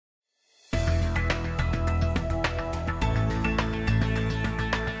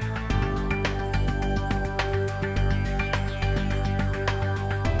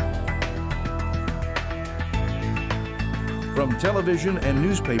from television and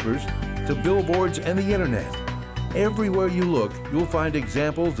newspapers to billboards and the internet. Everywhere you look, you'll find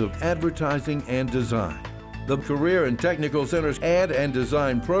examples of advertising and design. The Career and Technical Center's Ad and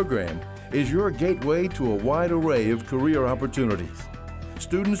Design program is your gateway to a wide array of career opportunities.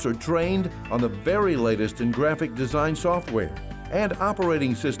 Students are trained on the very latest in graphic design software and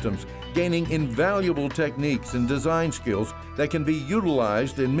operating systems, gaining invaluable techniques and design skills that can be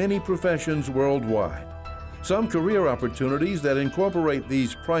utilized in many professions worldwide. Some career opportunities that incorporate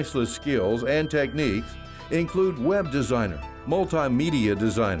these priceless skills and techniques include web designer, multimedia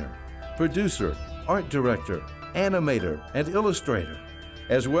designer, producer, art director, animator, and illustrator,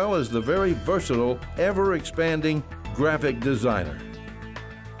 as well as the very versatile, ever-expanding graphic designer.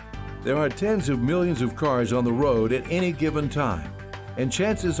 There are tens of millions of cars on the road at any given time, and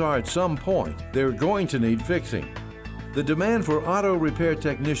chances are at some point they're going to need fixing. The demand for auto repair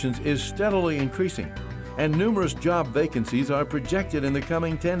technicians is steadily increasing, and numerous job vacancies are projected in the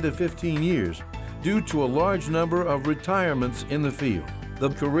coming 10 to 15 years due to a large number of retirements in the field. The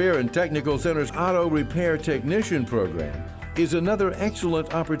Career and Technical Center's Auto Repair Technician program is another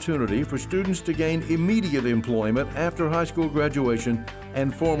excellent opportunity for students to gain immediate employment after high school graduation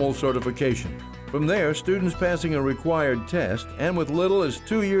and formal certification. From there, students passing a required test and with little as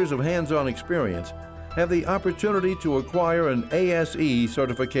 2 years of hands-on experience have the opportunity to acquire an ASE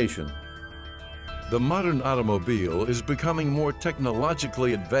certification. The modern automobile is becoming more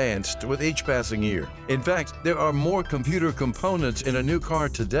technologically advanced with each passing year. In fact, there are more computer components in a new car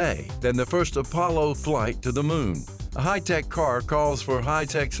today than the first Apollo flight to the moon. A high-tech car calls for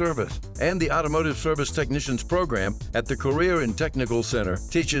high-tech service, and the Automotive Service Technicians program at the Career and Technical Center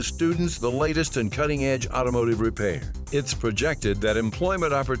teaches students the latest in cutting-edge automotive repair. It's projected that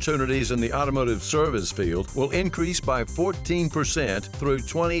employment opportunities in the automotive service field will increase by 14% through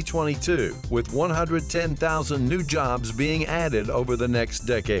 2022, with 110,000 new jobs being added over the next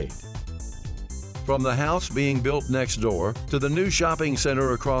decade. From the house being built next door to the new shopping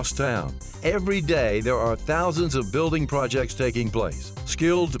center across town, every day there are thousands of building projects taking place.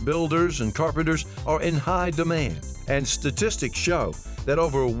 Skilled builders and carpenters are in high demand, and statistics show that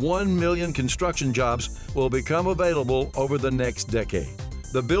over 1 million construction jobs will become available over the next decade.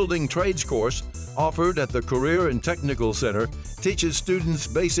 The Building Trades course offered at the Career and Technical Center teaches students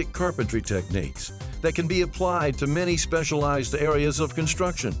basic carpentry techniques that can be applied to many specialized areas of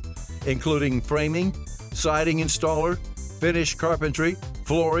construction, including framing, siding installer, finish carpentry,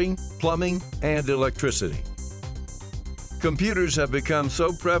 flooring, plumbing, and electricity. Computers have become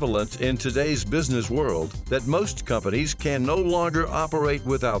so prevalent in today's business world that most companies can no longer operate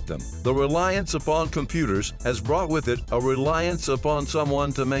without them. The reliance upon computers has brought with it a reliance upon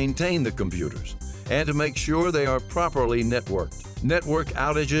someone to maintain the computers and to make sure they are properly networked. Network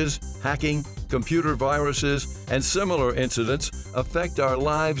outages, hacking, computer viruses, and similar incidents affect our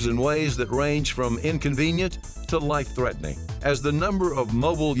lives in ways that range from inconvenient to life-threatening. As the number of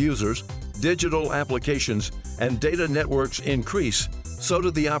mobile users, digital applications, and data networks increase, so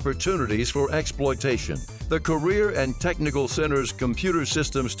do the opportunities for exploitation. The Career and Technical Center's Computer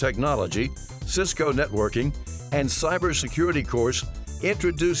Systems Technology, Cisco Networking, and Cybersecurity course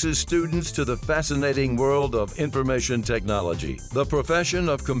introduces students to the fascinating world of information technology. The profession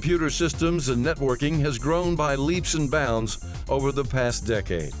of computer systems and networking has grown by leaps and bounds over the past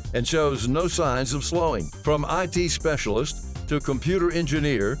decade and shows no signs of slowing. From IT specialist to computer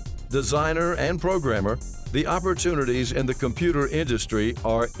engineer, designer, and programmer, the opportunities in the computer industry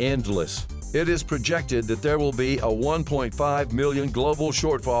are endless. It is projected that there will be a 1.5 million global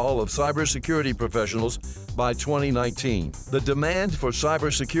shortfall of cybersecurity professionals by 2019. The demand for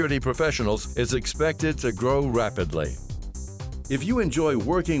cybersecurity professionals is expected to grow rapidly. If you enjoy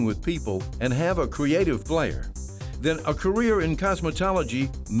working with people and have a creative flair, then a career in cosmetology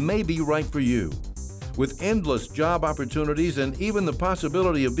may be right for you. With endless job opportunities and even the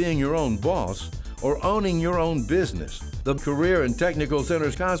possibility of being your own boss or owning your own business, the Career and Technical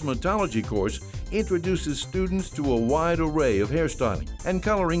Center's Cosmetology course introduces students to a wide array of hairstyling and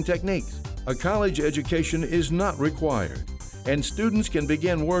coloring techniques. A college education is not required, and students can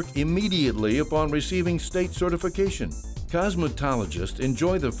begin work immediately upon receiving state certification. Cosmetologists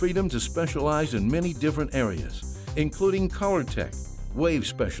enjoy the freedom to specialize in many different areas, including color tech, wave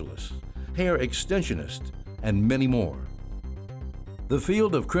specialists, hair extensionist, and many more. The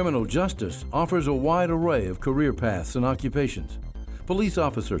field of criminal justice offers a wide array of career paths and occupations. Police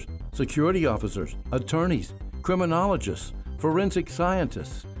officers, security officers, attorneys, criminologists, forensic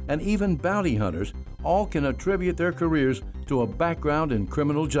scientists, and even bounty hunters all can attribute their careers to a background in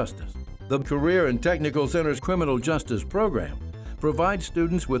criminal justice. The Career and Technical Center's Criminal Justice program provides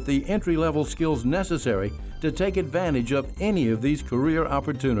students with the entry-level skills necessary to take advantage of any of these career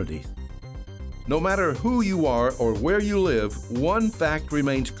opportunities. No matter who you are or where you live, one fact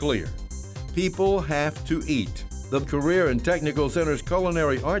remains clear. People have to eat. The Career and Technical Center's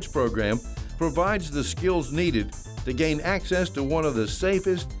Culinary Arts program provides the skills needed to gain access to one of the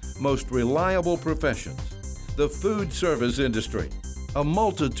safest, most reliable professions, the food service industry. A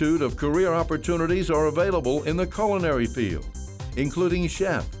multitude of career opportunities are available in the culinary field, including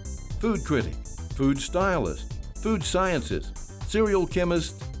chef, food critic, food stylist, food sciences, cereal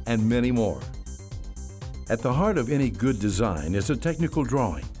chemist, and many more. At the heart of any good design is a technical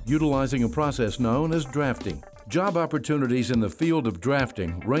drawing, utilizing a process known as drafting. Job opportunities in the field of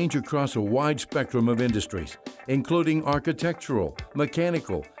drafting range across a wide spectrum of industries, including architectural,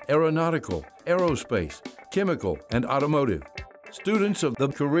 mechanical, aeronautical, aerospace, chemical, and automotive. Students of the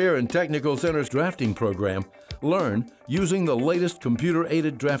Career and Technical Center's drafting program learn using the latest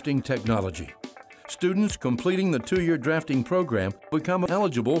computer-aided drafting technology. Students completing the 2-year drafting program become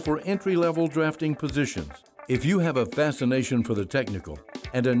eligible for entry-level drafting positions. If you have a fascination for the technical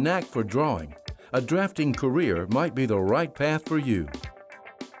and a knack for drawing, a drafting career might be the right path for you.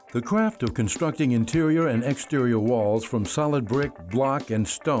 The craft of constructing interior and exterior walls from solid brick, block, and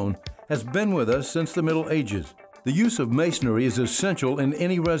stone has been with us since the Middle Ages. The use of masonry is essential in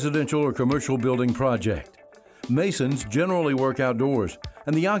any residential or commercial building project. Masons generally work outdoors,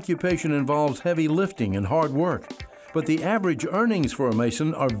 and the occupation involves heavy lifting and hard work, but the average earnings for a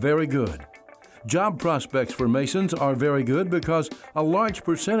mason are very good. Job prospects for masons are very good because a large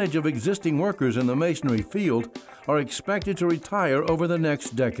percentage of existing workers in the masonry field are expected to retire over the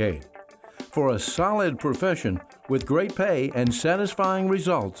next decade. For a solid profession with great pay and satisfying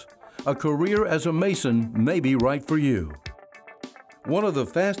results, a career as a mason may be right for you. One of the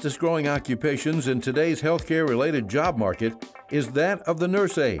fastest growing occupations in today's healthcare-related job market is that of the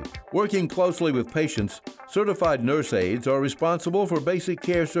nurse aide. Working closely with patients, certified nurse aides are responsible for basic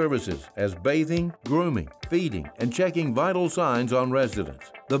care services as bathing, grooming, feeding, and checking vital signs on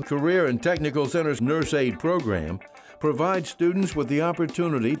residents. The Career and Technical Center's nurse aide program provides students with the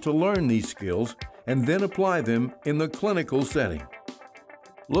opportunity to learn these skills and then apply them in the clinical setting.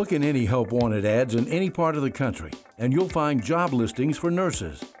 Look in any help wanted ads in any part of the country, and you'll find job listings for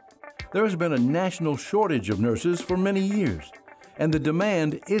nurses. There has been a national shortage of nurses for many years, and the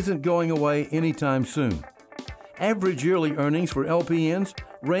demand isn't going away anytime soon. Average yearly earnings for LPNs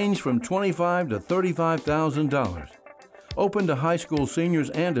range from $25,000 to $35,000. Open to high school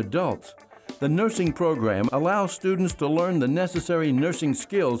seniors and adults, the nursing program allows students to learn the necessary nursing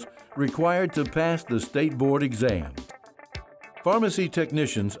skills required to pass the state board exam. Pharmacy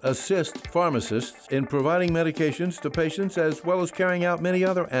technicians assist pharmacists in providing medications to patients as well as carrying out many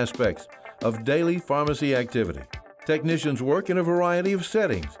other aspects of daily pharmacy activity. Technicians work in a variety of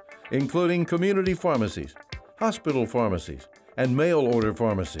settings, including community pharmacies, hospital pharmacies, and mail-order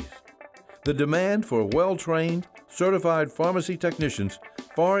pharmacies. The demand for well-trained, certified pharmacy technicians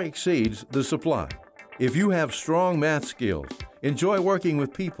far exceeds the supply. If you have strong math skills, enjoy working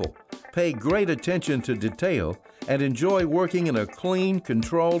with people, pay great attention to detail, and enjoy working in a clean,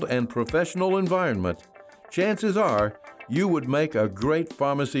 controlled, and professional environment, chances are you would make a great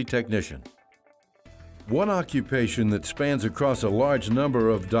pharmacy technician. One occupation that spans across a large number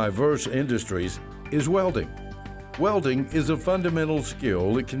of diverse industries is welding. Welding is a fundamental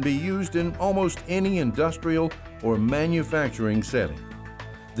skill that can be used in almost any industrial or manufacturing setting.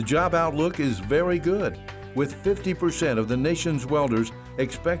 The job outlook is very good, with 50% of the nation's welders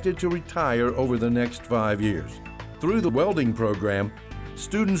expected to retire over the next 5 years. Through the welding program,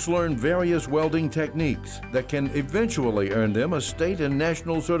 students learn various welding techniques that can eventually earn them a state and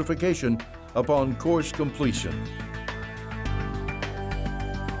national certification upon course completion.